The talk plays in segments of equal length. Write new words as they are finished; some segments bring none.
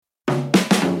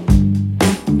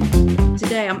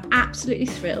today I'm absolutely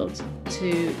thrilled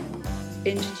to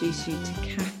introduce you to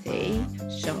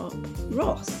Kathi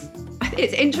Sharpe-Ross. I think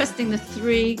it's interesting, the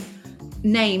three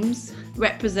names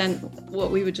represent what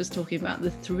we were just talking about,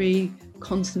 the three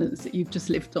continents that you've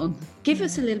just lived on. Give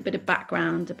us a little bit of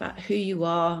background about who you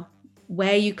are,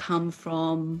 where you come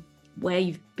from, where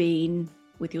you've been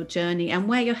with your journey, and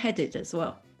where you're headed as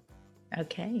well.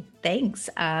 Okay, thanks.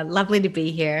 Lovely to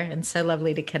be here and so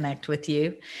lovely to connect with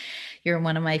you. You're in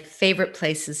one of my favorite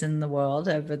places in the world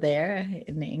over there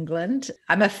in England.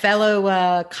 I'm a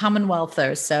fellow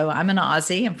Commonwealther, so I'm an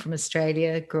Aussie. I'm from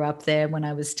Australia, grew up there when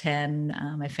I was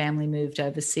 10. My family moved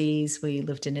overseas. We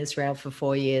lived in Israel for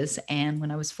 4 years. And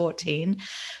when I was 14,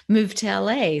 moved to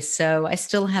LA. So I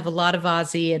still have a lot of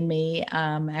Aussie in me.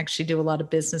 I actually do a lot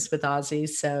of business with Aussies.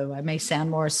 So I may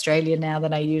sound more Australian now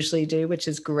than I usually do, which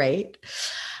is great.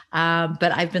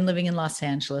 But I've been living in Los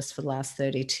Angeles for the last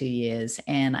 32 years.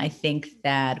 And I think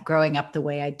that growing up the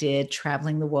way I did,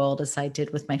 traveling the world as I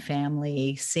did with my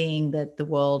family, seeing that the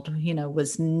world,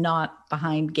 was not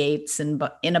behind gates and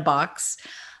in a box,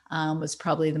 was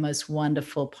probably the most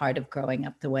wonderful part of growing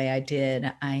up the way I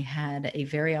did. I had a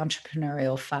very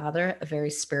entrepreneurial father, a very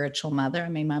spiritual mother. I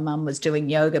mean, my mom was doing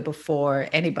yoga before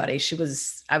anybody.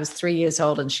 I was 3 years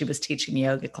old and she was teaching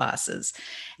yoga classes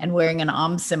and wearing an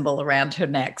Om symbol around her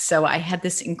neck. So I had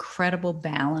this incredible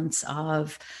balance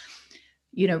of,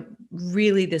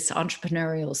 really this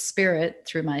entrepreneurial spirit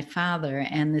through my father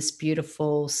and this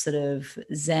beautiful sort of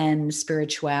Zen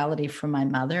spirituality from my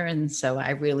mother. And so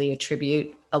I really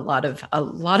attribute a lot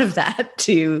of that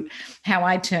to how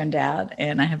I turned out.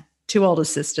 And I have 2 older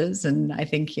sisters, and I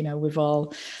think, we've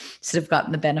all sort of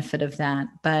gotten the benefit of that.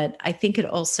 But I think it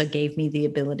also gave me the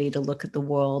ability to look at the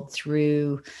world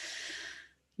through,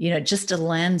 just a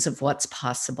lens of what's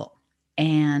possible.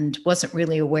 And wasn't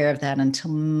really aware of that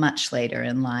until much later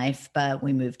in life. But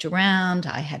we moved around.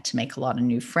 I had to make a lot of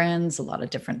new friends, a lot of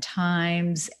different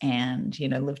times, and,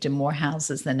 lived in more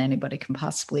houses than anybody can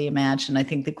possibly imagine. I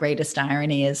think the greatest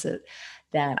irony is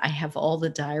that I have all the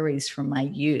diaries from my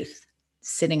youth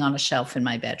sitting on a shelf in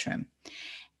my bedroom.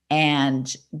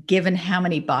 And given how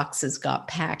many boxes got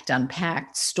packed,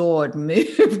 unpacked, stored,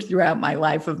 moved throughout my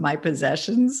life of my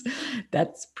possessions,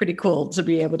 that's pretty cool to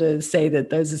be able to say that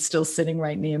those are still sitting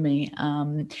right near me.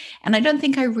 And I don't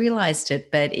think I realized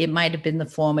it, but it might have been the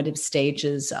formative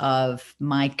stages of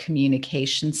my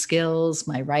communication skills,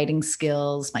 my writing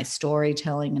skills, my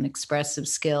storytelling and expressive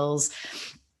skills,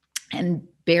 and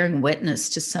bearing witness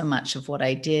to so much of what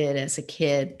I did as a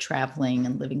kid, traveling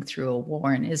and living through a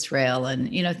war in Israel and,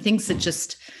 things that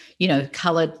just,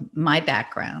 colored my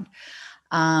background.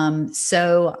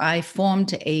 So I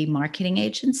formed a marketing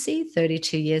agency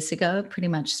 32 years ago, pretty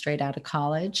much straight out of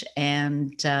college,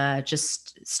 and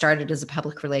just started as a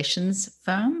public relations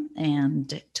firm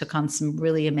and took on some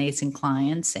really amazing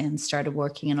clients and started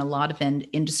working in a lot of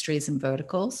industries and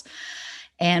verticals.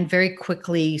 And very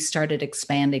quickly started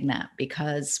expanding that,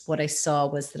 because what I saw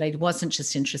was that I wasn't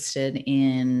just interested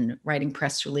in writing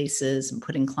press releases and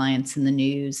putting clients in the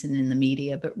news and in the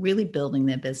media, but really building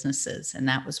their businesses. And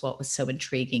that was what was so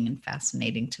intriguing and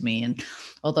fascinating to me. And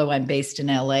although I'm based in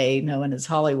LA, known as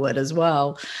Hollywood as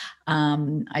well,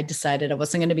 I decided I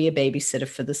wasn't going to be a babysitter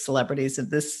for the celebrities of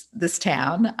this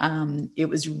town. It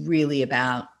was really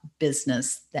about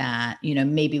business that,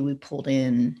 maybe we pulled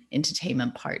in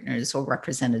entertainment partners or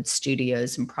represented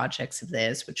studios and projects of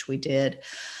theirs, which we did.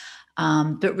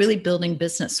 But really building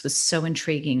business was so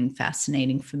intriguing and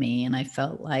fascinating for me. And I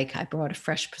felt like I brought a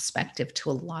fresh perspective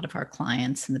to a lot of our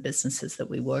clients and the businesses that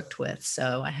we worked with.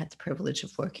 So I had the privilege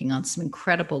of working on some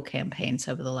incredible campaigns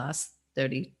over the last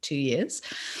 32 years,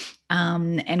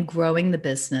 and growing the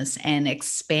business and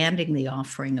expanding the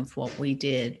offering of what we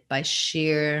did by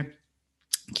sheer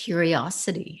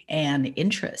curiosity and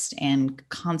interest and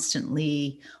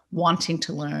constantly wanting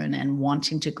to learn and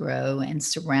wanting to grow and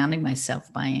surrounding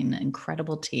myself by an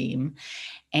incredible team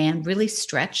and really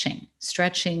stretching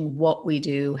what we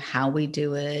do, how we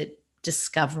do it,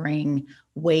 discovering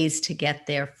ways to get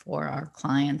there for our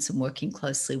clients and working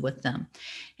closely with them,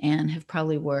 and have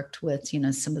probably worked with,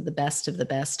 some of the best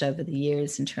over the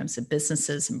years in terms of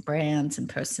businesses and brands and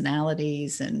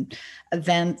personalities and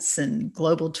events and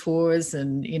global tours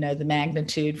and, the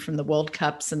magnitude from the World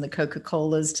Cups and the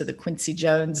Coca-Colas to the Quincy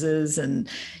Joneses and,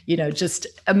 just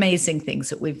amazing things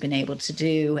that we've been able to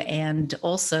do. And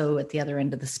also at the other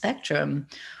end of the spectrum,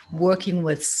 working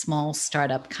with small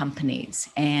startup companies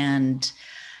and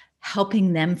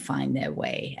helping them find their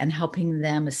way and helping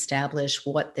them establish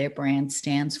what their brand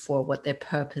stands for, what their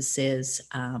purpose is,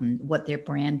 what their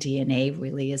brand DNA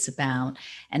really is about,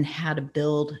 and how to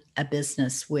build a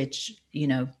business, which,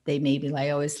 they maybe, like, I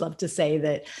always love to say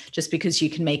that just because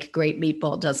you can make a great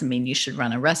meatball doesn't mean you should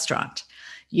run a restaurant,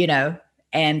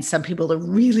 and some people are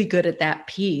really good at that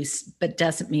piece, but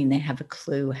doesn't mean they have a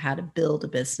clue how to build a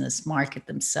business, market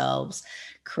themselves,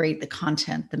 create the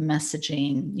content, the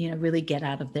messaging, really get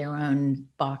out of their own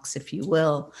box, if you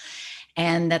will.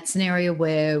 And that's an area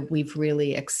where we've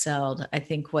really excelled. I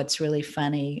think what's really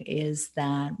funny is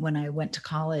that when I went to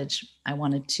college, I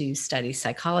wanted to study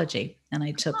psychology, and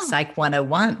I took Psych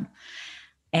 101.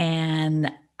 And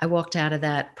I walked out of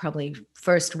that probably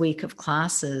first week of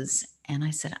classes, and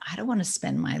I said, I don't want to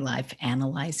spend my life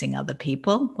analyzing other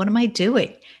people. What am I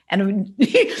doing? And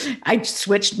I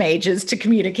switched majors to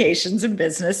communications and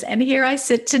business. And here I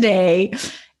sit today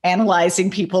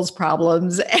analyzing people's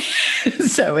problems.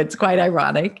 So it's quite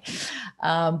ironic.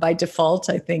 By default,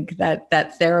 I think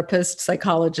that therapist,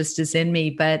 psychologist is in me,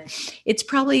 but it's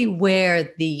probably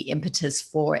where the impetus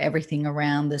for everything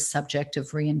around this subject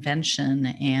of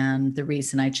reinvention, and the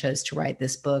reason I chose to write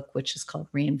this book, which is called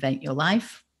Reinvent Your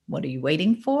Life, What Are You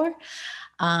Waiting For?,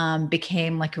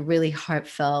 became like a really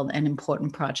heartfelt and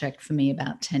important project for me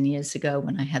about 10 years ago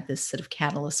when I had this sort of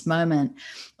catalyst moment.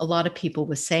 A lot of people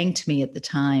were saying to me at the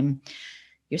time,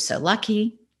 you're so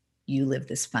lucky. You live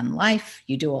this fun life.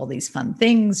 You do all these fun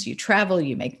things. You travel,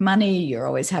 you make money. You're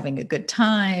always having a good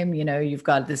time. You've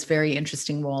got this very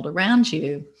interesting world around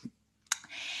you.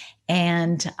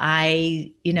 And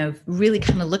I, really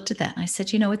kind of looked at that and I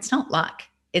said, it's not luck.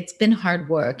 It's been hard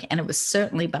work, and it was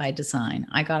certainly by design.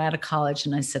 I got out of college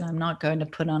and I said, I'm not going to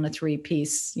put on a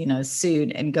 3-piece,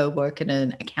 suit and go work in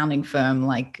an accounting firm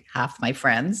like half my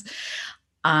friends.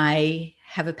 I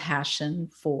have a passion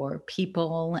for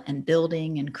people and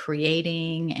building and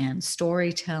creating and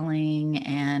storytelling,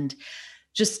 and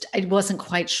just, I wasn't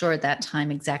quite sure at that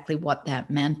time exactly what that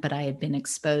meant, but I had been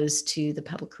exposed to the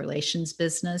public relations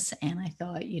business. And I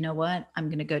thought, you know what, I'm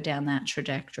going to go down that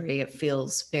trajectory. It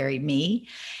feels very me.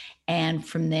 And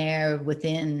from there,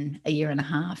 within a year and a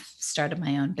half, started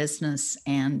my own business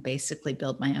and basically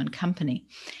built my own company.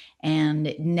 And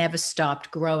it never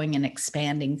stopped growing and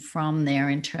expanding from there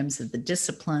in terms of the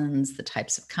disciplines, the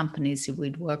types of companies that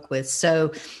we'd work with.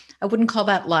 So I wouldn't call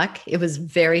that luck. It was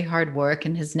very hard work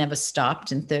and has never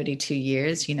stopped in 32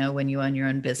 years. When you own your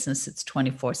own business, it's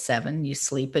 24/7. You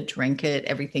sleep it, drink it,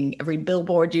 everything, every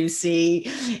billboard you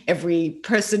see, every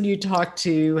person you talk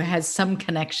to has some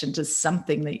connection to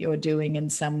something that you're doing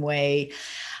in some way.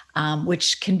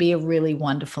 Which can be a really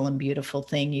wonderful and beautiful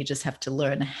thing. You just have to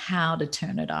learn how to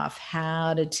turn it off,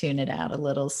 how to tune it out a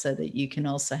little so that you can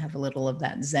also have a little of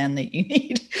that Zen that you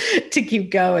need to keep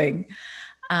going.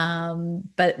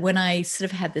 But when I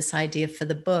sort of had this idea for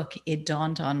the book, it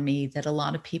dawned on me that a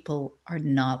lot of people are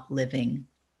not living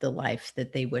the life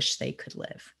that they wish they could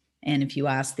live. And if you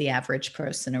ask the average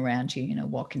person around you,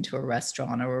 walk into a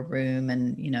restaurant or a room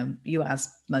and, you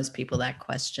ask most people that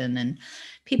question, and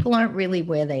people aren't really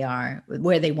where they are,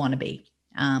 where they want to be.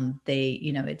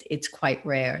 It's quite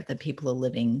rare that people are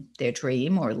living their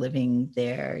dream or living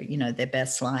their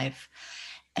best life.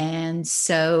 And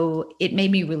so it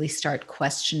made me really start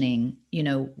questioning,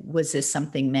 was this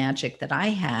something magic that I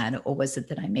had, or was it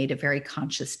that I made a very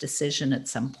conscious decision at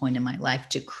some point in my life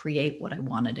to create what I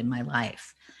wanted in my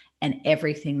life? And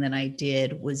everything that I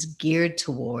did was geared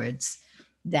towards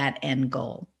that end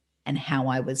goal and how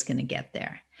I was going to get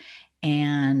there.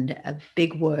 And a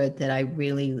big word that I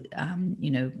really,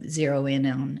 zero in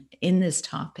on in this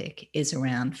topic is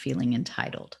around feeling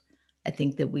entitled. I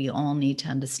think that we all need to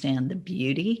understand the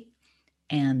beauty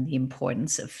and the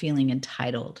importance of feeling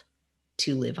entitled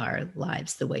to live our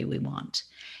lives the way we want.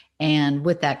 And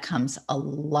with that comes a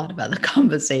lot of other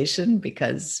conversation,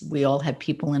 because we all have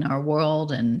people in our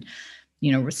world and,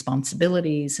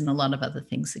 responsibilities and a lot of other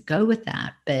things that go with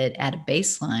that. But at a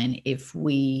baseline, if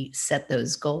we set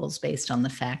those goals based on the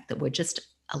fact that we're just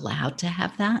allowed to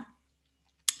have that,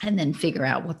 and then figure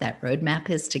out what that roadmap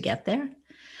is to get there,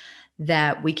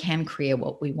 that we can create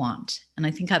what we want. And I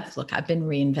think I've been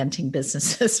reinventing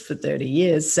businesses for 30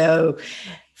 years. So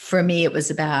for me, it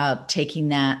was about taking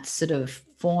that sort of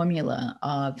formula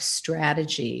of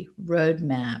strategy,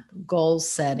 roadmap, goal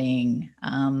setting,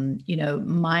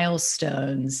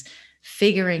 milestones,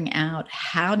 figuring out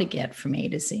how to get from A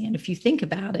to Z. And if you think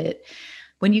about it,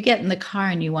 when you get in the car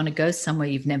and you want to go somewhere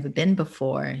you've never been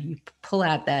before, you pull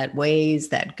out that Waze,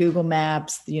 that Google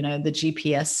Maps, the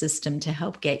GPS system to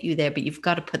help get you there, but you've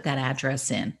got to put that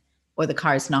address in or the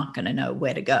car's not going to know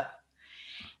where to go.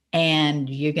 And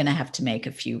you're going to have to make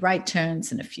a few right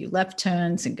turns and a few left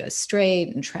turns and go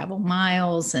straight and travel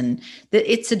miles. And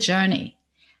it's a journey.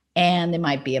 And there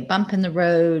might be a bump in the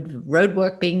road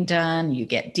work being done, you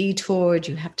get detoured,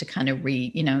 you have to kind of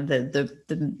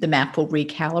the map will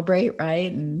recalibrate,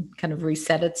 right? And kind of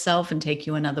reset itself and take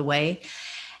you another way.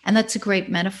 And that's a great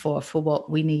metaphor for what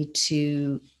we need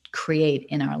to create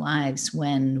in our lives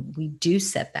when we do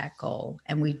set that goal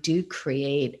and we do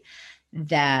create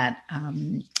that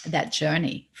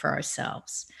journey for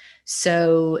ourselves.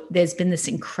 So there's been this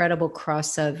incredible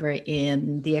crossover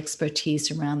in the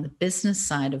expertise around the business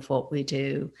side of what we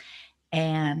do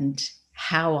and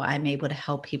how I'm able to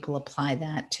help people apply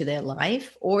that to their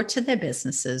life or to their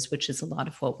businesses, which is a lot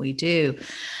of what we do.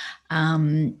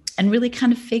 And really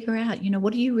kind of figure out,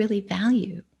 what do you really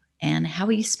value and how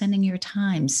are you spending your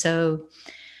time? So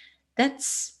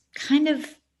that's kind of,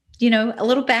 a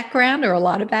little background or a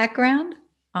lot of background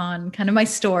on kind of my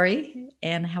story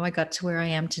and how I got to where I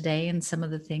am today and some of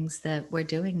the things that we're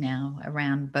doing now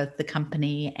around both the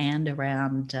company and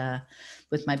around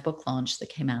with my book launch that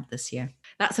came out this year.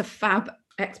 That's a fab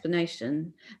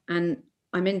explanation. And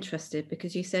I'm interested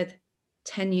because you said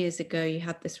 10 years ago you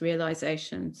had this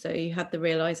realization. So you had the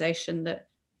realization that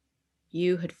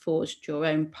you had forged your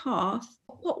own path.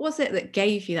 What was it that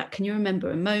gave you that? Can you remember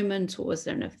a moment, or was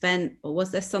there an event, or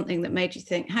was there something that made you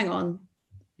think, hang on,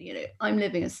 I'm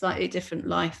living a slightly different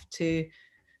life to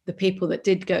the people that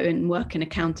did go and work in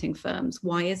accounting firms?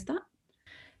 Why is that?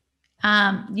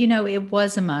 It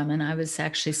was a moment. I was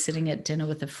actually sitting at dinner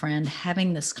with a friend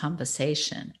having this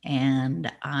conversation, and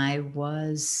I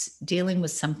was dealing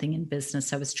with something in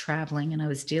business. I was traveling and I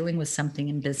was dealing with something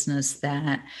in business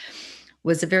that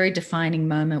was a very defining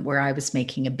moment where I was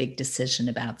making a big decision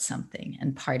about something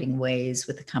and parting ways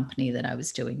with the company that I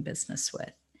was doing business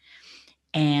with.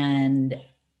 And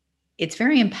it's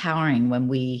very empowering when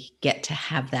we get to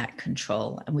have that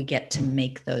control and we get to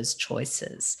make those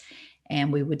choices.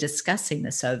 And we were discussing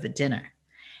this over dinner.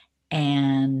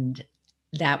 And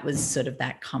that was sort of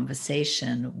that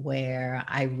conversation where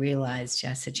I realized,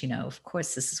 I said, of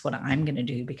course, this is what I'm going to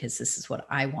do because this is what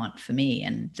I want for me.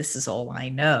 And this is all I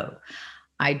know.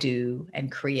 I do and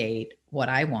create what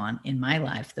I want in my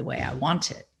life the way I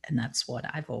want it. And that's what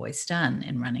I've always done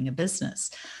in running a business.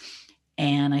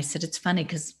 And I said, it's funny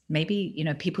because maybe,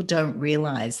 people don't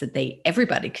realize that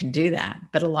everybody can do that,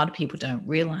 but a lot of people don't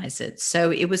realize it. So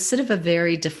it was sort of a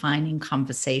very defining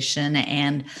conversation.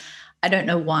 And I don't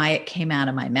know why it came out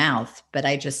of my mouth, but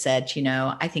I just said,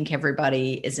 I think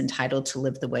everybody is entitled to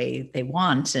live the way they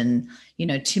want. And,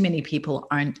 too many people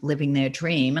aren't living their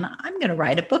dream. And I'm going to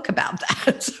write a book about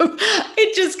that. So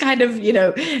it just kind of,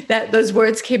 that those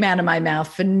words came out of my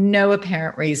mouth for no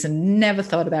apparent reason. Never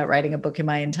thought about writing a book in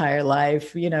my entire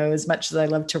life, as much as I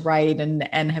love to write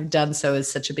and have done so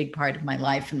as such a big part of my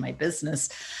life and my business.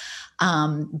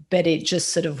 But it just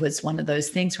sort of was one of those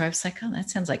things where I was like, oh,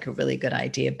 that sounds like a really good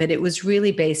idea. But it was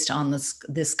really based on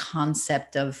this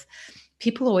concept of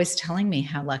people always telling me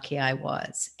how lucky I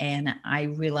was. And I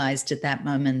realized at that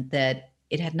moment that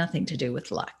it had nothing to do with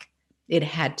luck. It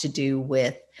had to do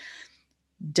with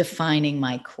defining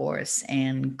my course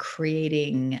and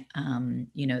creating,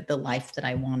 the life that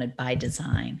I wanted by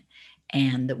design,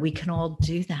 and that we can all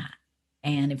do that.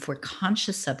 And if we're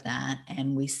conscious of that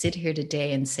and we sit here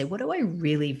today and say, what do I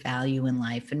really value in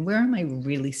life? And where am I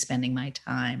really spending my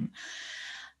time?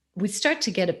 We start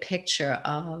to get a picture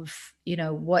of,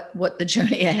 what the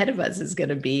journey ahead of us is going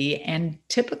to be. And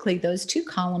typically those two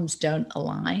columns don't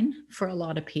align for a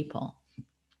lot of people.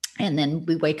 And then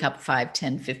we wake up 5,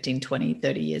 10, 15, 20,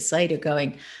 30 years later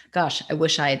going, gosh, I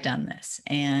wish I had done this.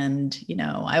 And,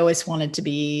 I always wanted to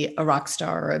be a rock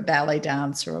star or a ballet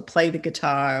dancer or play the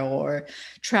guitar or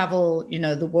travel,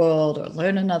 the world or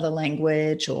learn another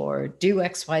language or do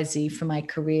XYZ for my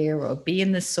career or be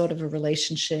in this sort of a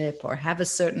relationship or have a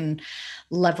certain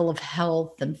level of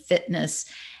health and fitness.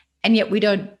 And yet we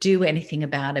don't do anything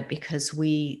about it because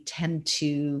we tend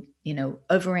to,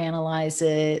 overanalyze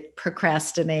it,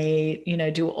 procrastinate,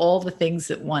 do all the things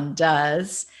that one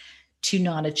does to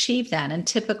not achieve that. And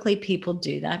typically people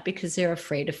do that because they're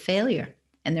afraid of failure.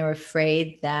 And they're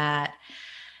afraid that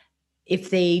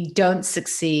if they don't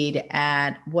succeed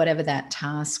at whatever that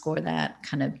task or that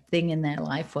kind of thing in their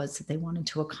life was that they wanted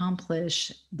to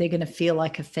accomplish, they're going to feel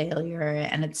like a failure,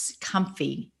 and it's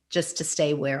comfy just to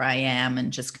stay where I am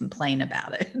and just complain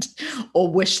about it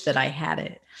or wish that I had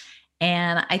it.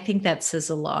 And I think that says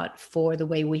a lot for the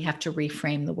way we have to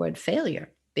reframe the word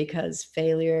failure, because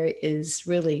failure is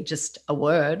really just a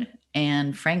word.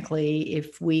 And frankly,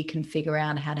 if we can figure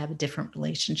out how to have a different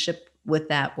relationship with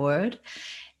that word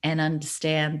and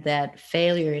understand that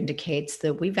failure indicates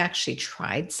that we've actually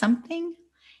tried something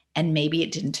and maybe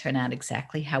it didn't turn out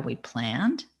exactly how we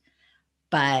planned,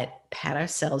 but pat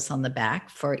ourselves on the back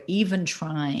for even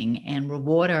trying and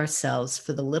reward ourselves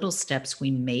for the little steps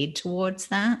we made towards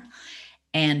that,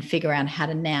 and figure out how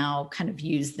to now kind of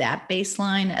use that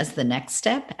baseline as the next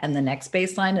step and the next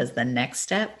baseline as the next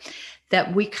step,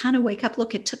 that we kind of wake up,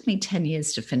 look, it took me 10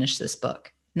 years to finish this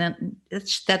book. Now,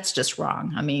 that's just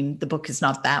wrong. I mean, the book is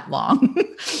not that long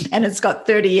and it's got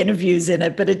 30 interviews in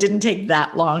it, but it didn't take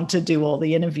that long to do all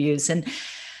the interviews. And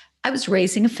I was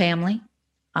raising a family.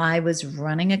 I was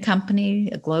running a company,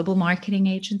 a global marketing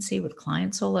agency with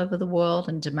clients all over the world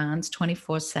and demands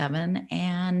 24/7.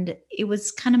 And it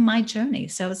was kind of my journey.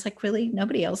 So I was like, really,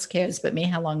 nobody else cares but me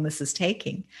how long this is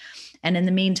taking. And in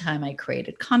the meantime, I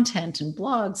created content and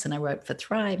blogs, and I wrote for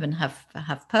Thrive and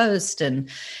HuffPost, and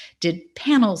did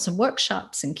panels and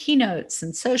workshops and keynotes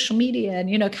and social media,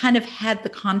 and, kind of had the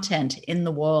content in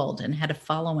the world and had a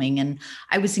following. And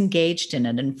I was engaged in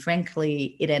it. And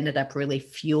frankly, it ended up really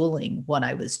fueling what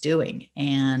I was doing.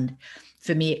 And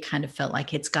for me, it kind of felt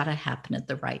like it's got to happen at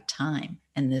the right time.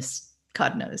 And this,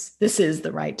 God knows, this is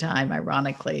the right time,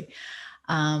 ironically.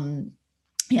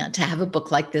 To have a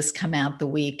book like this come out the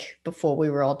week before we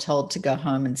were all told to go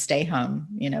home and stay home,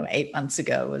 8 months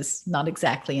ago, was not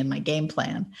exactly in my game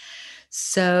plan.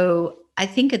 So I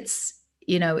think it's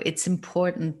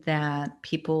important that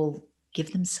people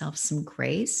give themselves some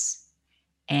grace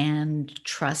and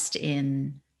trust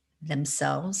in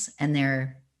themselves and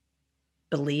their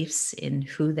beliefs in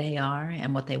who they are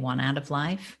and what they want out of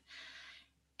life,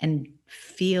 and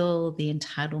feel the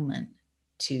entitlement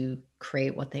to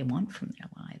create what they want from their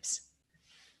lives.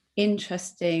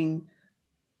 Interesting.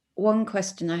 One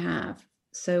question I have.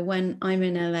 So when I'm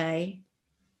in LA,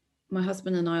 my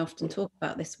husband and I often talk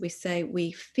about this. We say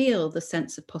we feel the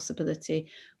sense of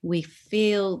possibility. We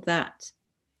feel that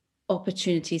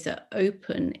opportunities are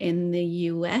open in the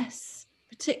US,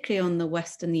 particularly on the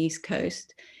West and the East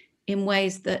Coast, in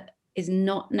ways that is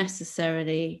not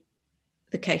necessarily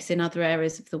the case in other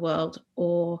areas of the world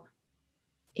or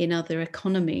in other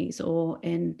economies, or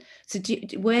in. So do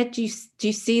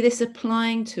you see this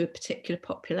applying to a particular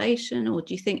population, or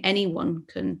do you think anyone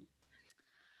can?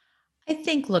 I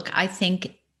think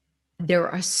there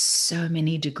are so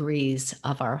many degrees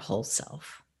of our whole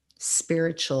self: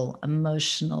 spiritual,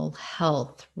 emotional,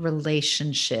 health,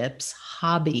 relationships,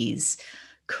 hobbies,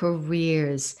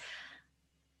 careers.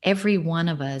 Every one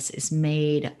of us is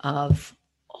made of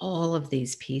all of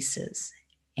these pieces.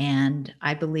 And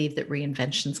I believe that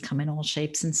reinventions come in all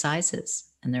shapes and sizes.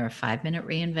 And there are 5-minute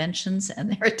reinventions and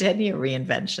there are 10-year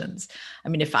reinventions. I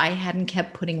mean, if I hadn't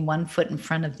kept putting one foot in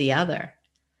front of the other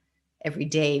every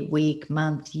day, week,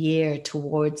 month, year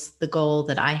towards the goal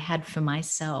that I had for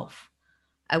myself,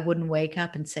 I wouldn't wake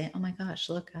up and say, oh my gosh,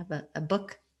 look, I have a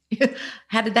book.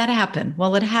 How did that happen?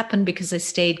 Well, it happened because I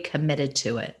stayed committed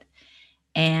to it.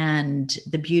 And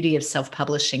the beauty of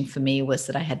self-publishing for me was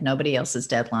that I had nobody else's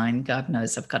deadline. God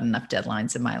knows I've got enough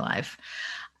deadlines in my life.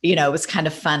 It was kind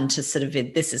of fun to sort of,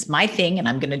 this is my thing and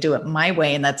I'm going to do it my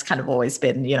way. And that's kind of always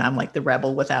been, I'm like the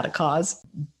rebel without a cause.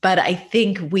 But I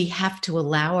think we have to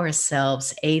allow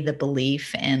ourselves, the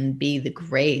belief, and B, the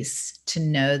grace to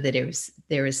know that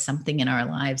there is something in our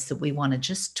lives that we want to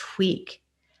just tweak.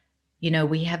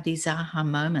 We have these aha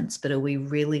moments, but are we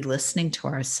really listening to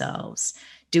ourselves?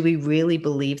 Do we really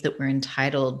believe that we're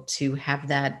entitled to have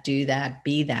that, do that,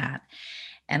 be that?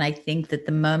 And I think that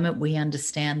the moment we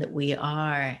understand that we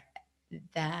are,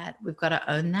 that we've got to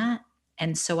own that.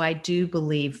 And so I do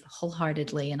believe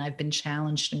wholeheartedly, and I've been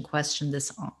challenged and questioned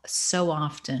this so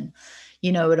often.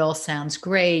 It all sounds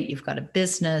great. You've got a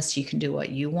business, you can do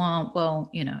what you want. Well,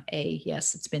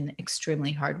 yes, it's been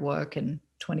extremely hard work and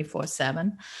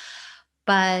 24/7.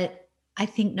 But I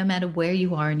think no matter where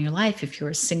you are in your life, if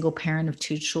you're a single parent of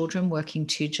 2 children working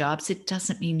 2 jobs, it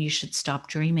doesn't mean you should stop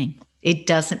dreaming. It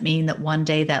doesn't mean that one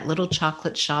day that little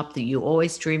chocolate shop that you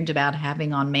always dreamed about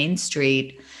having on Main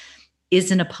Street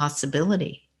isn't a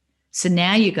possibility. So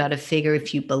now you got to figure,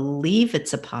 if you believe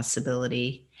it's a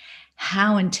possibility,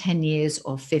 how in 10 years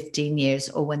or 15 years,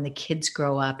 or when the kids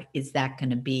grow up, is that going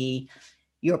to be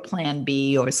your plan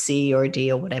B or C or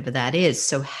D or whatever that is?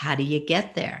 So how do you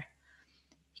get there?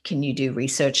 Can you do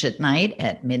research at night,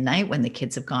 at midnight, when the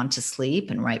kids have gone to sleep,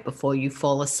 and right before you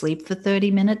fall asleep for 30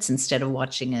 minutes instead of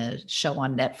watching a show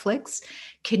on Netflix?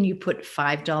 Can you put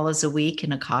 $5 a week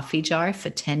in a coffee jar for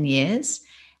 10 years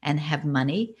and have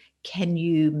money? Can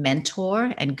you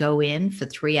mentor and go in for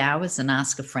 3 hours and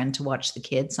ask a friend to watch the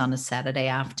kids on a Saturday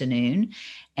afternoon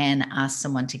and ask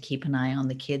someone to keep an eye on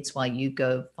the kids while you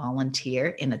go volunteer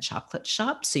in a chocolate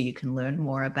shop so you can learn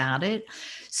more about it?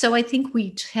 So I think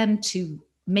we tend to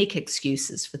make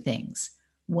excuses for things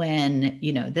when,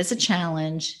 there's a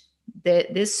challenge,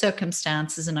 there's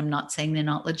circumstances, and I'm not saying they're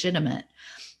not legitimate,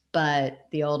 but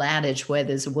the old adage, where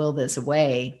there's a will, there's a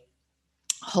way,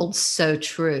 holds so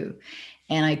true.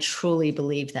 And I truly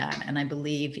believe that. And I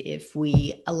believe if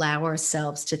we allow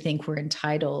ourselves to think we're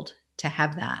entitled to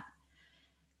have that,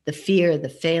 the fear, the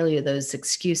failure, those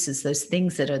excuses, those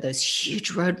things that are those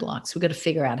huge roadblocks, we've got to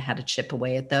figure out how to chip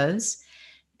away at those,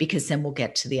 because then we'll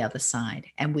get to the other side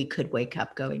and we could wake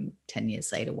up going 10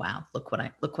 years later, wow, look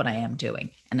what I am doing.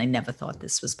 And I never thought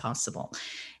this was possible.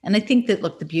 And I think that,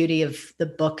 look, the beauty of the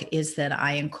book is that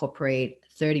I incorporate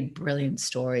 30 brilliant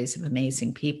stories of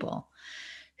amazing people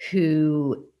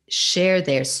who share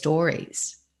their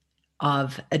stories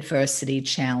of adversity,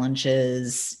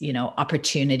 challenges,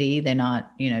 opportunity. They're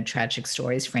not, tragic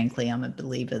stories. Frankly, I'm a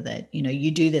believer that,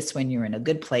 you do this when you're in a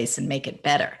good place and make it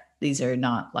better. These are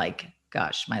not like,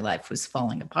 gosh, my life was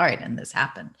falling apart and this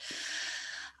happened.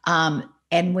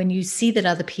 And when you see that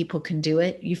other people can do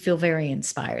it, you feel very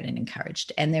inspired and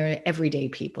encouraged. And they're everyday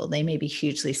people. They may be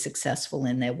hugely successful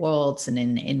in their worlds and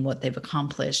in what they've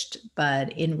accomplished.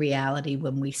 But in reality,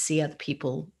 when we see other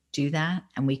people do that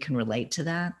and we can relate to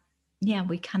that, yeah,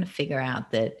 we kind of figure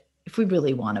out that if we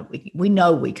really want it, we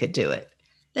know we could do it.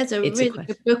 There's a really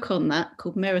good book on that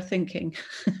called Mirror Thinking.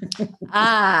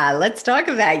 Let's talk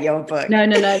about your book. No,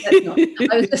 that's not.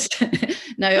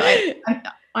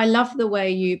 I love the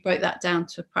way you broke that down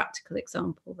to a practical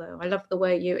example, though. I love the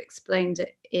way you explained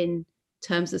it in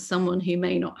terms of someone who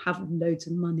may not have loads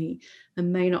of money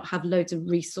and may not have loads of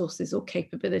resources or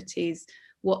capabilities,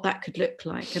 what that could look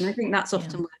like. And I think that's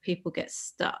often where people get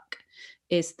stuck,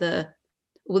 is there's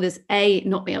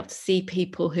not being able to see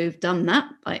people who've done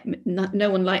that. Like no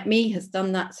one like me has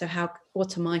done that. So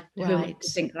what am I, who am I to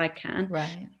think I can?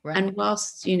 Right. And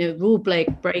whilst, rule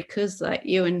breakers like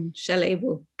you and Shelley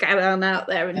will get on out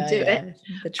there and do it.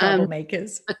 The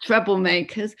troublemakers.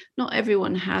 Not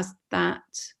everyone has that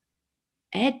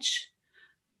edge.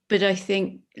 But I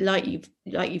think, like you've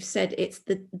said, it's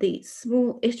the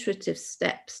small iterative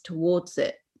steps towards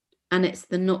it. And it's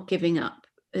the not giving up.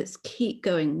 It's keep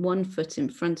going one foot in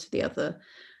front of the other,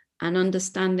 and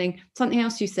understanding. Something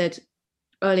else you said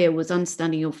earlier was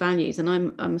understanding your values, and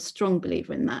I'm a strong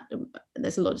believer in that.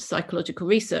 There's a lot of psychological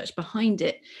research behind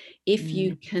it. If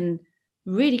you can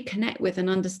really connect with and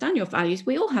understand your values,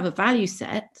 we all have a value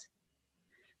set,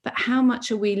 but how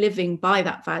much are we living by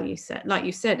that value set? Like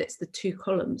you said, it's the two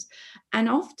columns, and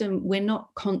often we're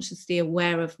not consciously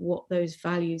aware of what those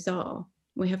values are.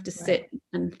 We have to sit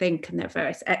and think, and there are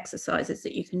various exercises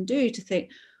that you can do to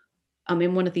think. I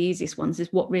mean, one of the easiest ones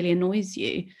is what really annoys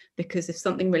you, because if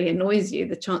something really annoys you,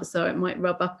 the chances are it might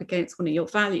rub up against one of your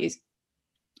values.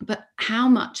 But how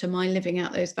much am I living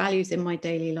out those values in my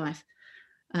daily life?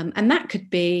 And that could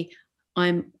be,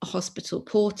 I'm a hospital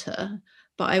porter,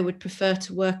 but I would prefer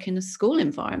to work in a school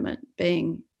environment,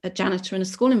 being a janitor in a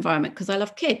school environment, because I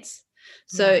love kids.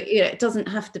 So it doesn't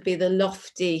have to be the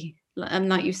lofty,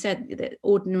 like you said, the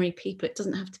ordinary people. It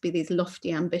doesn't have to be these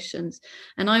lofty ambitions.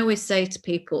 And I always say to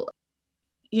people,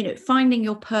 finding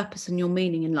your purpose and your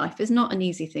meaning in life is not an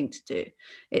easy thing to do.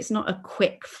 It's not a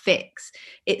quick fix.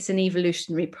 It's an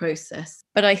evolutionary process.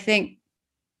 But I think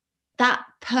that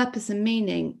purpose and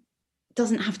meaning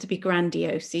doesn't have to be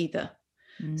grandiose either.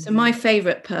 So my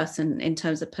favorite person in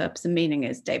terms of purpose and meaning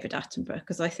is David Attenborough,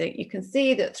 because I think you can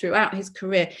see that throughout his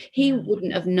career, he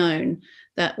wouldn't have known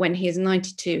that when he is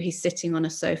 92, he's sitting on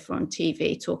a sofa on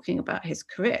TV talking about his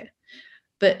career.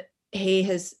 But he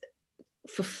has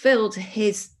fulfilled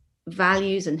his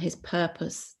values and his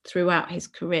purpose throughout his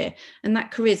career. And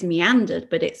that career's meandered,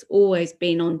 but it's always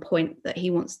been on point that he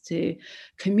wants to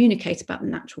communicate about the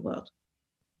natural world.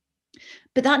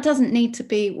 But that doesn't need to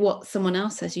be what someone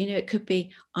else says. It could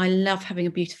be, I love having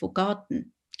a beautiful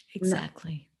garden.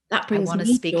 Exactly. That brings I want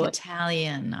to speak joy.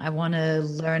 Italian. I want to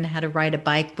learn how to ride a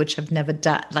bike, which I've never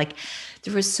done. Like,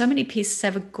 there were so many pieces. I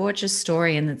have a gorgeous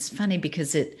story. And it's funny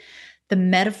because the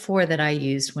metaphor that I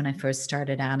used when I first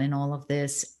started out in all of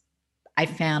this, I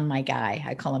found my guy.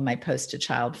 I call him my poster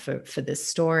child for this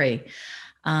story.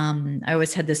 I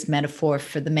always had this metaphor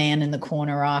for the man in the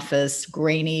corner office,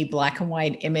 grainy black and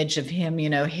white image of him,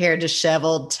 hair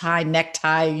disheveled,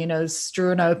 necktie,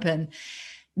 strewn open,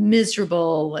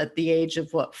 miserable at the age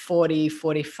of 40,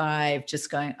 45,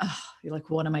 just going, oh, you're like,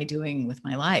 what am I doing with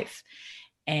my life?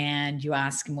 And you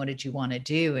ask him, what did you want to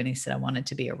do? And he said, I wanted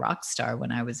to be a rock star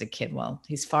when I was a kid. Well,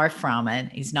 he's far from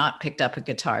it. He's not picked up a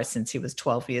guitar since he was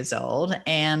 12 years old.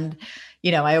 And,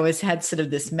 I always had sort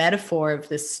of this metaphor of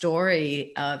this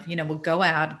story of, we'll go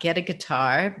out, get a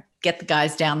guitar, get the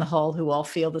guys down the hall who all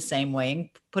feel the same way, and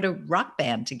put a rock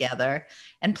band together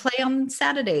and play on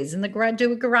Saturdays in the garage,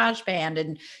 do a garage band,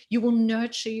 and you will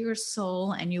nurture your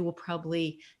soul, and you will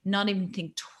probably not even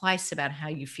think twice about how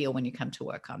you feel when you come to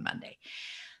work on Monday.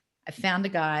 I found a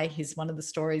guy, he's one of the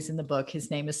stories in the book.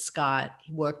 His name is Scott.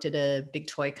 He worked at a big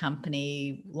toy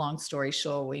company. Long story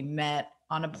short, we met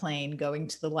on a plane going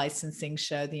to the licensing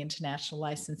show, the international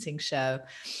licensing show.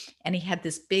 And he had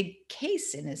this big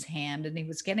case in his hand, and he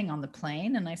was getting on the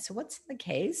plane. And I said, what's in the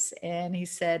case? And he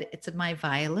said, it's my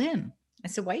violin. I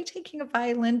said, why are you taking a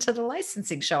violin to the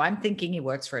licensing show? I'm thinking he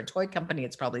works for a toy company.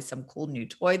 It's probably some cool new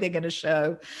toy they're going to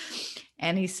show.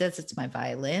 And he says, it's my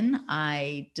violin.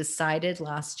 I decided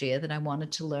last year that I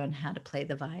wanted to learn how to play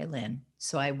the violin.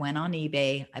 So I went on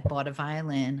eBay. I bought a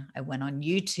violin. I went on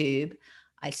YouTube.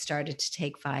 I started to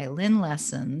take violin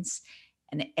lessons.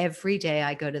 And every day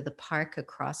I go to the park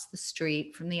across the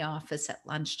street from the office at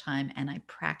lunchtime, and I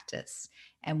practice.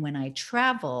 And when I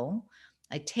travel,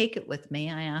 I take it with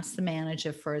me. I ask the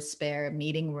manager for a spare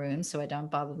meeting room so I don't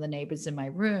bother the neighbors in my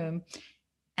room.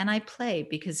 And I play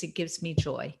because it gives me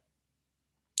joy.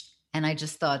 And I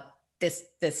just thought, this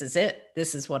is it.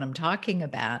 This is what I'm talking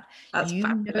about. That's you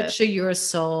fabulous. Nurture your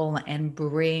soul and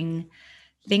bring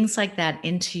things like that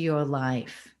into your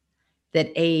life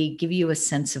that give you a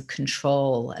sense of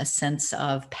control, a sense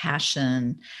of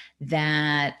passion,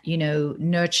 that,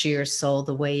 nurture your soul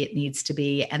the way it needs to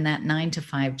be. And that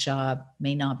 9-to-5 job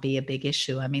may not be a big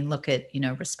issue. I mean, look at,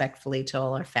 respectfully to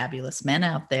all our fabulous men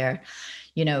out there,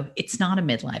 it's not a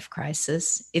midlife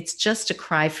crisis. It's just a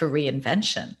cry for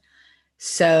reinvention.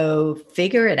 So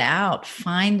figure it out,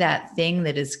 find that thing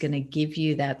that is going to give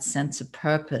you that sense of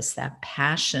purpose, that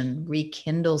passion,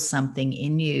 rekindle something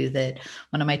in you. That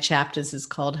one of my chapters is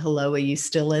called, Hello, Are You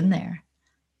Still in There?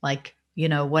 Like,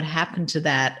 what happened to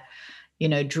that,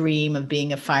 dream of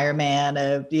being a fireman,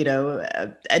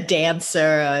 a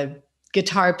dancer, a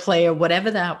guitar player,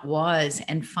 whatever that was,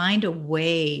 and find a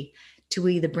way to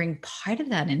either bring part of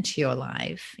that into your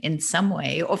life in some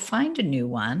way or find a new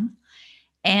one.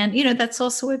 And, that's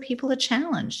also where people are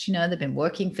challenged. They've been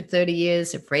working for 30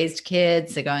 years, they've raised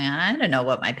kids, they're going, I don't know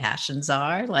what my passions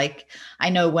are. Like,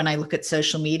 I know when I look at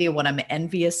social media, what I'm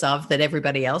envious of that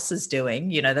everybody else is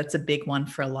doing, that's a big one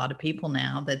for a lot of people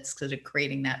now, that's sort of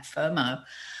creating that FOMO.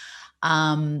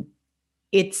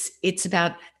 It's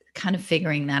about kind of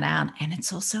figuring that out. And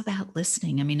it's also about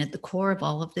listening. I mean, at the core of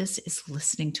all of this is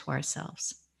listening to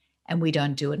ourselves. And we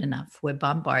don't do it enough. We're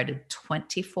bombarded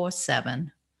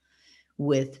 24/7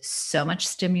 with so much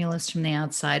stimulus from the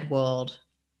outside world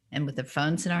and with the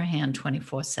phones in our hand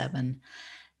 24/7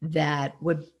 that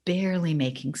we're barely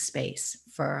making space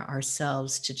for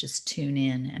ourselves to just tune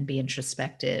in and be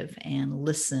introspective and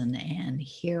listen and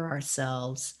hear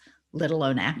ourselves, let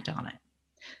alone act on it.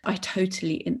 I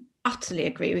totally and utterly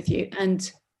agree with you.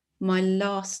 And my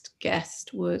last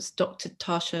guest was Dr.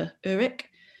 Tasha Eurich,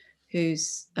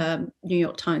 who's New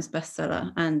York Times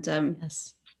bestseller and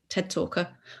Yes. TED talker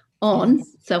on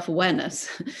self-awareness,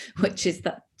 which is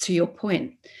that, to your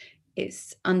point,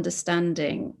 it's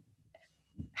understanding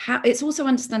how, it's also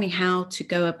understanding how to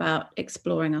go about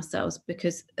exploring ourselves,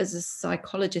 because as a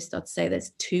psychologist, I'd say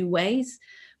there's two ways.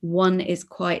 One is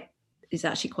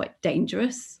actually quite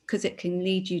dangerous because it can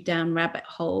lead you down rabbit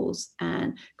holes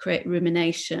and create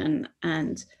rumination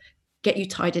and get you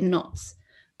tied in knots.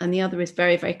 And the other is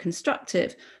very, very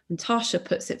constructive. And Tasha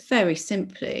puts it very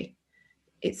simply.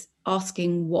 It's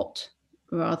asking what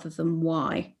rather than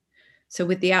why. So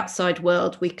with the outside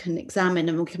world, we can examine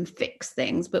and we can fix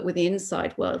things, but with the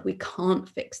inside world, we can't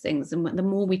fix things. And the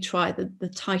more we try,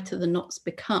 the tighter the knots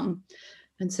become.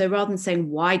 And so rather than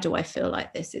saying, why do I feel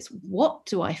like this? It's what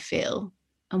do I feel?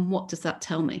 And what does that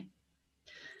tell me?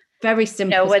 Very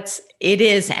simple. It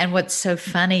is. And what's so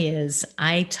funny is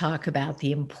I talk about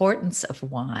the importance of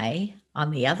why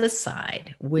on the other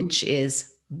side, which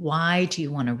is, why do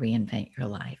you want to reinvent your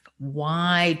life?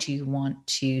 Why do you want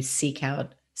to seek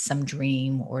out some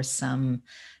dream or some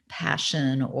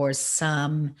passion or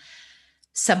something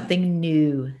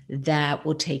new that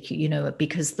will take you,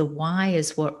 because the why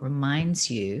is what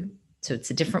reminds you. So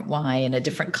it's a different why in a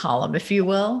different column, if you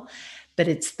will, but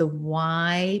it's the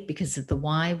why, because the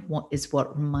why is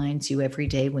what reminds you every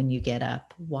day when you get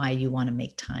up, why you want to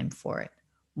make time for it,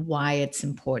 why it's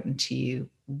important to you,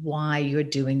 why you're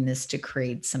doing this to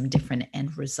create some different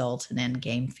end result and end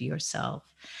game for yourself.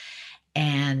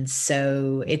 And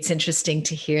so it's interesting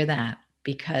to hear that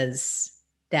because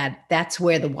that's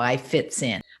where the why fits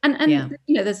in. And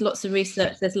there's lots of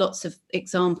research, there's lots of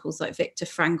examples, like Viktor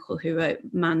Frankl, who wrote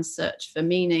Man's Search for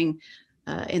Meaning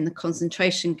in the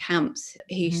concentration camps.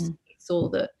 He saw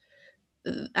that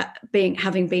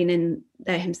having been in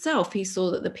there himself, he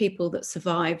saw that the people that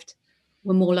survived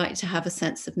were more likely to have a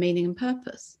sense of meaning and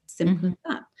purpose. Simple as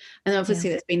that. And obviously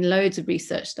there's been loads of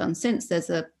research done since. There's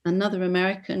another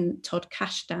American, Todd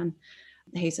Kashdan.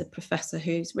 He's a professor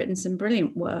who's written some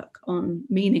brilliant work on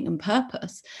meaning and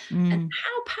purpose and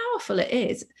how powerful it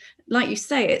is. Like you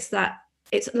say, it's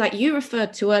like you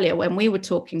referred to earlier when we were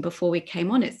talking before we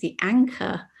came on, it's the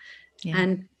anchor.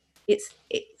 And it's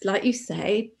like you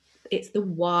say, it's the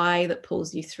why that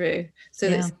pulls you through. So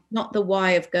it's not the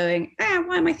why of going,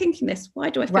 why am I thinking this? Why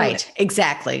do I feel it?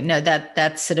 Exactly. No,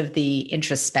 that's sort of the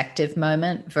introspective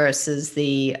moment versus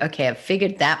the, okay, I've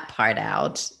figured that part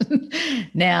out.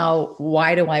 Now,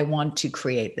 why do I want to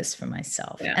create this for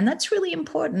myself? Yeah. And that's really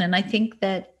important. And I think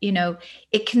that,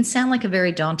 it can sound like a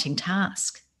very daunting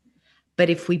task, but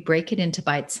if we break it into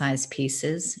bite-sized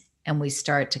pieces and we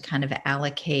start to kind of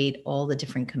allocate all the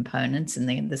different components, and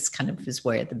then this kind of is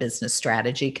where the business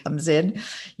strategy comes in.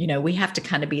 We have to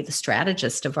kind of be the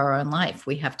strategist of our own life.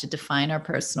 We have to define our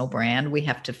personal brand. We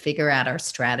have to figure out our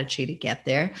strategy to get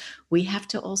there. We have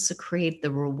to also create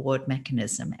the reward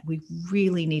mechanism. We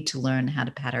really need to learn how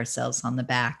to pat ourselves on the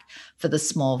back for the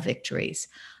small victories.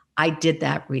 I did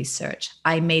that research.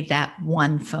 I made that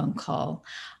one phone call.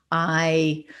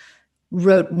 I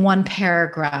wrote one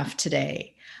paragraph today.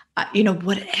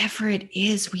 Whatever it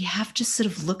is, we have to sort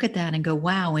of look at that and go,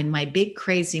 wow, in my big,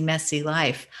 crazy, messy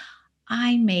life,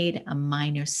 I made a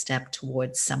minor step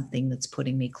towards something that's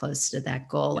putting me closer to that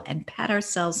goal, and pat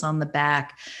ourselves on the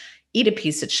back, eat a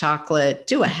piece of chocolate,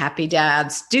 do a happy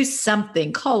dance, do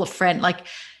something, call a friend, like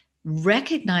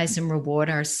recognize and reward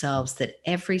ourselves that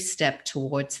every step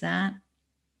towards that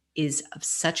is of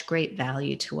such great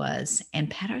value to us,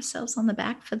 and pat ourselves on the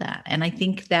back for that. And I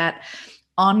think that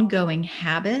ongoing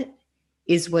habit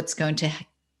is what's going to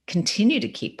continue to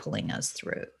keep pulling us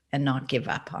through and not give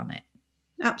up on it.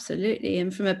 Absolutely.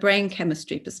 And from a brain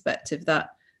chemistry perspective, that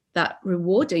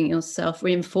rewarding yourself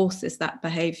reinforces that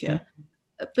behavior.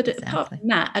 But apart from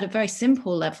that, at a very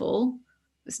simple level,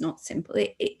 it's not simple,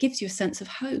 it gives you a sense of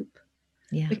hope.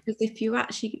 Yeah. Because if you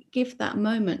actually give that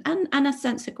moment and a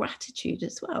sense of gratitude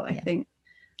as well, I think,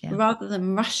 rather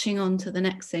than rushing on to the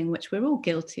next thing, which we're all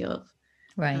guilty of.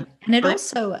 Right. And it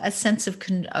also a sense of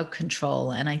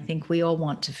control. And I think we all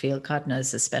want to feel, God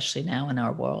knows, especially now in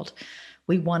our world,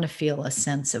 we want to feel a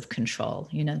sense of control.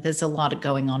 There's a lot of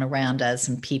going on around us,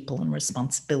 and people and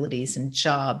responsibilities and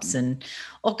jobs and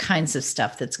all kinds of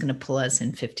stuff that's going to pull us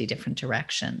in 50 different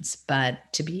directions.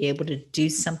 But to be able to do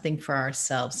something for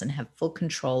ourselves and have full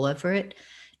control over it,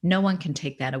 no one can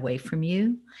take that away from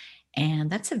you. And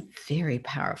that's a very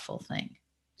powerful thing.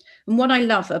 And what I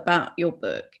love about your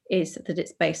book is that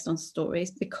it's based on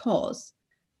stories, because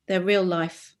they're real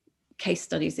life case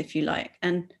studies, if you like.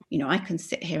 And, I can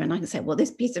sit here and I can say, well,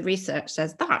 this piece of research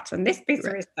says that, and this piece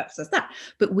of research says that.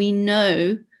 But we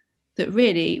know that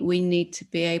really we need to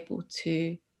be able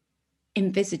to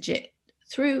envisage it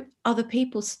through other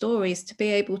people's stories, to be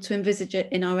able to envisage it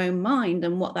in our own mind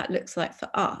and what that looks like for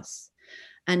us,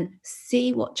 and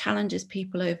see what challenges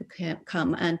people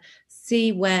overcome, and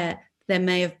see where there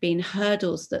may have been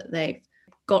hurdles that they've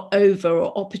got over,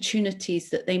 or opportunities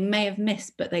that they may have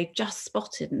missed, but they've just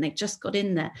spotted and they just got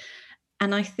in there.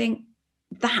 And I think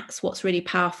that's what's really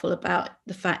powerful about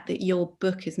the fact that your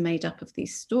book is made up of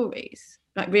these stories,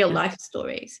 like real life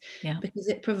stories, because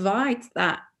it provides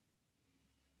the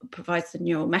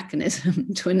neural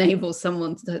mechanism to enable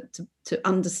someone to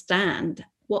understand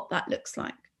what that looks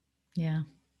like. Yeah.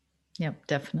 Yep,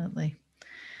 definitely.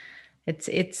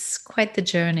 It's quite the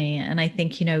journey. And I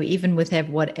think, even with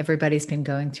what everybody's been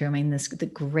going through, I mean,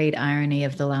 the great irony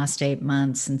of the last 8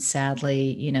 months, and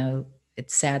sadly,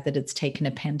 it's sad that it's taken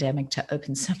a pandemic to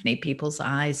open so many people's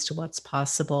eyes to what's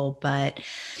possible, but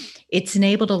it's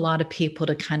enabled a lot of people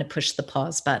to kind of push the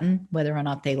pause button, whether or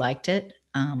not they liked it.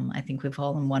 I think we've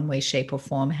all in one way, shape, or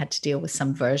form had to deal with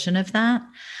some version of that.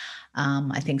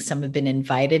 I think some have been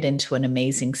invited into an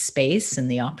amazing space and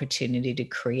the opportunity to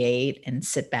create and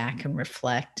sit back and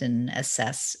reflect and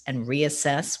assess and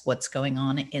reassess what's going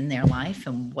on in their life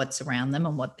and what's around them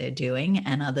and what they're doing.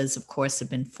 And others, of course, have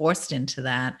been forced into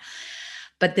that.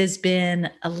 But there's been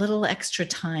a little extra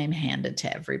time handed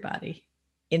to everybody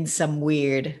in some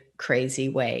weird, crazy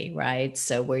way, right?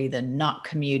 So we're either not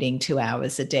commuting 2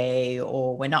 hours a day,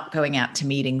 or we're not going out to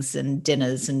meetings and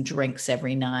dinners and drinks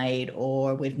every night,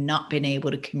 or we've not been able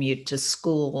to commute to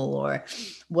school, or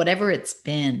whatever it's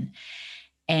been.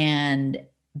 and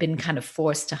been kind of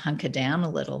forced to hunker down a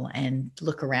little and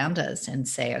look around us and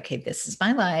say, okay, this is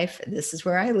my life. This is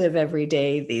where I live every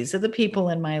day. These are the people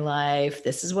in my life.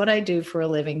 This is what I do for a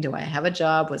living. Do I have a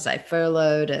job? Was I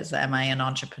furloughed? Am I an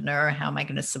entrepreneur? How am I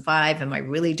going to survive? Am I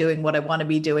really doing what I want to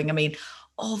be doing? I mean,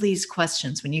 all these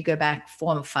questions, when you go back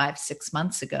 4, 5, 6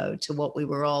 months ago to what we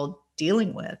were all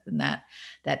dealing with, and that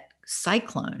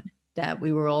cyclone that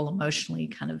we were all emotionally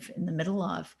kind of in the middle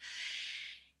of.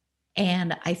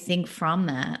 And I think from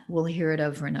that, we'll hear it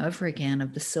over and over again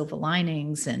of the silver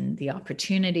linings and the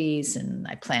opportunities. And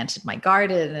I planted my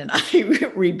garden and I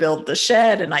rebuilt the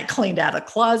shed and I cleaned out a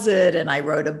closet and I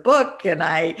wrote a book and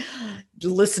I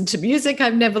listened to music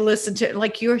I've never listened to.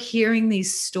 Like, you're hearing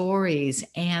these stories,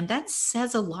 and that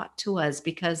says a lot to us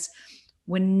because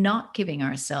we're not giving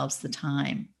ourselves the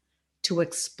time to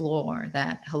explore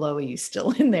that hello, are you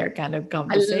still in there kind of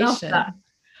conversation. I love that.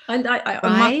 I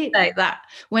must say that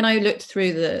when I looked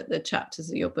through the chapters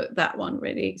of your book, that one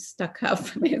really stuck out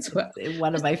for me as well. It's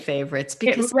one of my favorites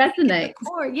because it resonates.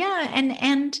 Yeah.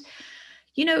 And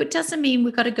it doesn't mean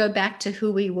we've got to go back to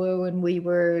who we were when we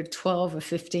were 12 or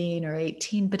 15 or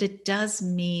 18, but it does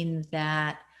mean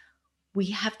that we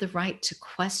have the right to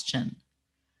question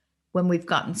when we've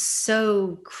gotten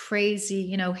so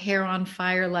crazy, hair on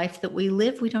fire life that we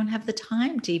live. We don't have the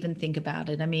time to even think about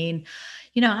it. I mean,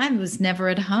 I was never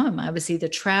at home. I was either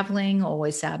traveling,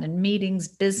 always out in meetings,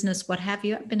 business, what have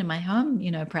you. I've been in my home,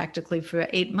 practically for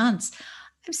 8 months.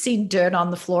 I've seen dirt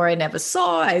on the floor I never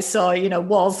saw. I saw,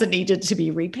 walls that needed to be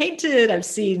repainted. I've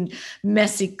seen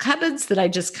messy cupboards that I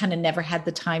just kind of never had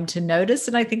the time to notice.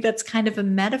 And I think that's kind of a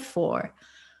metaphor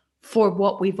for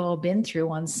what we've all been through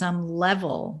on some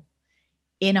level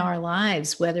in our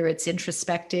lives, whether it's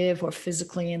introspective or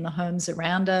physically in the homes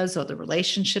around us or the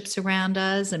relationships around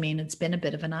us. I mean, it's been a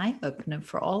bit of an eye-opener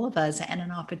for all of us and an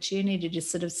opportunity to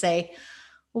sort of say,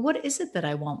 well, what is it that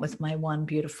I want with my one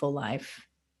beautiful life?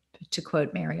 To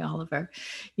quote Mary Oliver,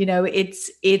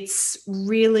 it's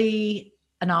really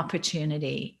an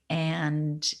opportunity,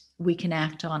 and we can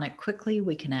act on it quickly.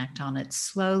 We can act on it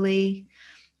slowly.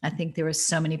 I think there are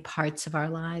so many parts of our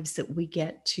lives that we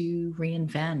get to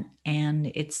reinvent,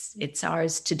 and it's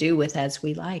ours to do with as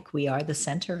we like. We are the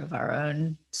center of our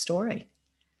own story.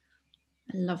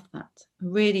 I love that. I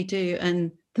really do.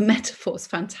 And the metaphor is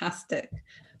fantastic,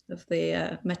 of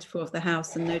the metaphor of the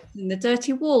house and noticing the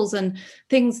dirty walls and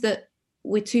things that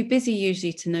we're too busy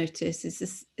usually to notice.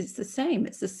 It's the same.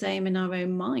 It's the same in our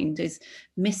own mind, is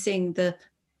missing the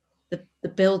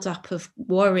build up of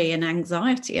worry and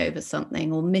anxiety over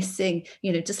something, or missing,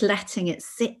 just letting it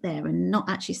sit there and not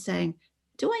actually saying,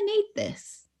 do I need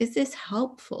this? Is this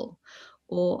helpful?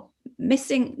 Or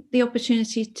missing the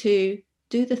opportunity to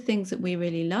do the things that we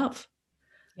really love.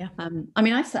 Yeah.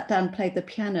 I sat down and played the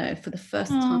piano for the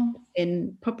first time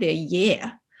in probably a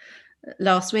year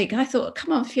last week. I thought,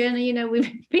 come on, Fiona, we've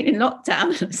been in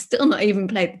lockdown and I've still not even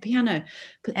played the piano.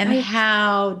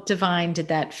 How divine did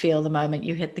that feel the moment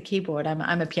you hit the keyboard?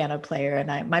 I'm a piano player,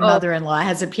 and my mother-in-law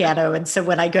has a piano. And so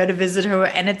when I go to visit her,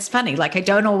 and it's funny, like, I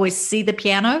don't always see the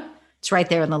piano. It's right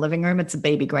there in the living room. It's a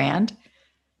baby grand,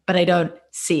 but I don't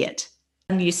see it.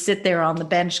 And you sit there on the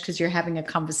bench because you're having a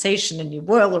conversation and you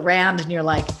whirl around and you're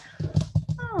like,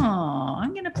 oh,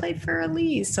 I'm going to play for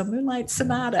Elise or Moonlight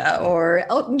Sonata or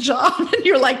Elton John. And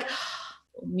you're like,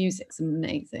 music's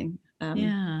amazing.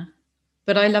 Yeah.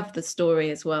 But I love the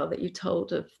story as well that you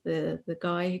told of the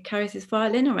guy who carries his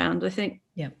violin around. I think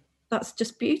that's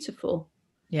just beautiful.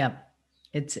 Yeah.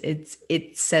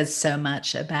 It says so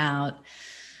much about,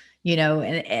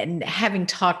 and having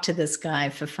talked to this guy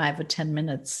for 5 or 10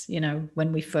 minutes,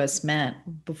 when we first met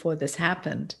before this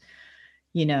happened,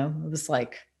 it was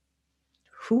like,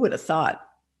 who would have thought?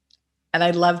 And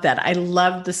I love that. I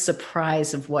love the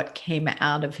surprise of what came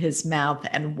out of his mouth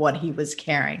and what he was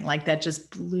carrying. Like, that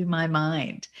just blew my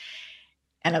mind.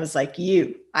 And I was like,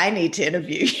 I need to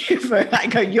interview you. I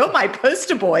go, you're my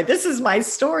poster boy. This is my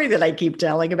story that I keep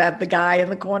telling about the guy in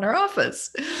the corner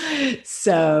office.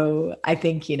 So I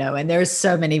think, and there's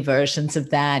so many versions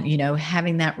of that,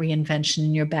 having that reinvention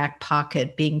in your back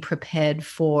pocket, being prepared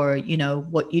for,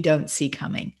 what you don't see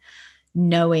coming,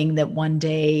 knowing that one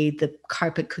day the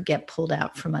carpet could get pulled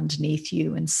out from underneath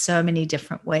you in so many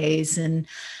different ways, and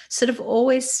sort of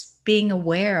always being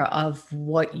aware of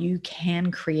what you can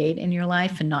create in your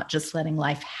life and not just letting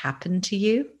life happen to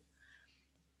you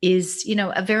is,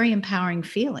 a very empowering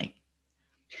feeling,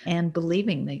 and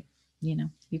believing that,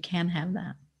 you can have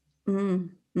that.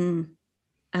 And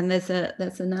there's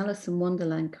an Alice in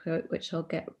Wonderland quote, which I'll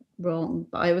get wrong,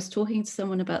 but I was talking to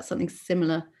someone about something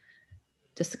similar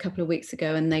just a couple of weeks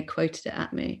ago, and they quoted it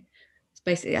at me.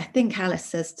 basically, I think Alice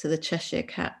says to the Cheshire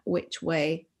Cat, which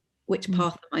path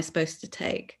am I supposed to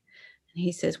take? And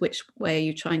he says, which way are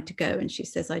you trying to go? And she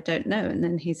says, I don't know. And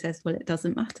then he says, well, it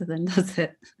doesn't matter then, does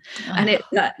it? And it's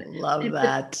that. Love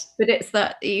that. But it's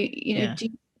that, you know,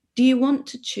 do you want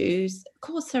to choose? Of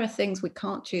course, there are things we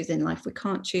can't choose in life. We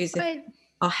can't choose if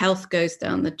our health goes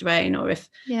down the drain, or if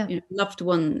you know, a loved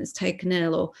one is taken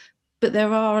ill, but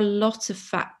there are a lot of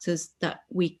factors that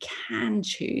we can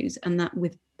choose, and that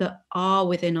are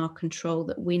within our control,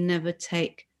 that we never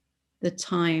take the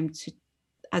time to,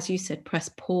 as you said, press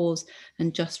pause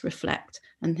and just reflect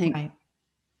and think,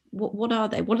 what are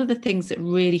they? What are the things that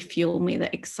really fuel me,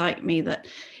 that excite me, that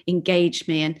engage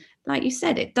me? And like you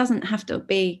said, it doesn't have to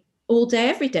be all day,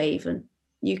 every day. Even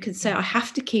you can say, I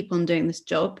have to keep on doing this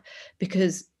job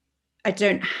because I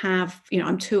don't have, you know,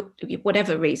 I'm too,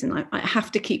 whatever reason, I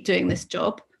have to keep doing this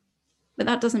job. But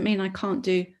that doesn't mean I can't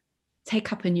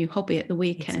take up a new hobby at the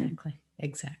weekend.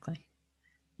 Exactly.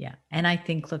 Yeah. And I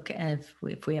think, look, if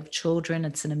we have children,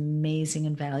 it's an amazing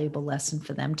and valuable lesson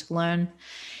for them to learn.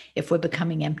 If we're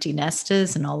becoming empty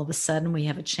nesters and all of a sudden we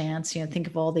have a chance, you know, think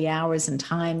of all the hours and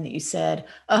time that you said,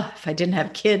 oh, if I didn't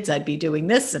have kids, I'd be doing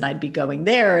this and I'd be going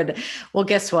there. And well,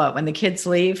 guess what? When the kids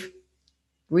leave,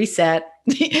 reset,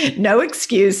 no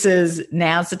excuses.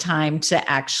 Now's the time to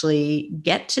actually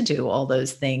get to do all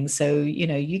those things. So, you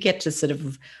know, you get to sort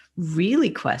of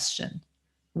really question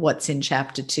what's in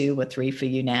chapter 2 or 3 for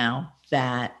you now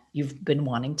that you've been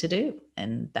wanting to do.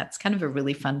 And that's kind of a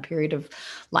really fun period of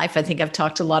life. I think I've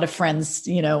talked to a lot of friends,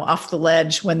 you know, off the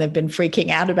ledge when they've been freaking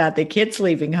out about their kids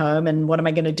leaving home and what am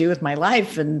I going to do with my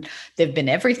life? And they've been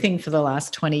everything for the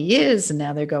last 20 years. And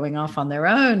now they're going off on their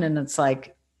own. And it's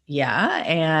like, yeah.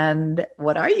 And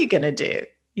what are you going to do?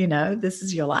 You know, this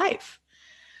is your life.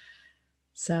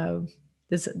 So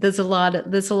there's a lot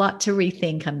to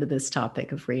rethink under this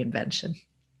topic of reinvention.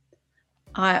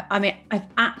 I mean, I've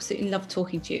absolutely loved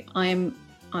talking to you.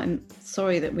 I'm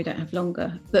sorry that we don't have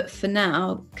longer, but for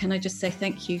now, can I just say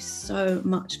thank you so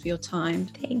much for your time?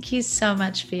 Thank you so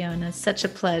much, Fiona. Such a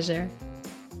pleasure.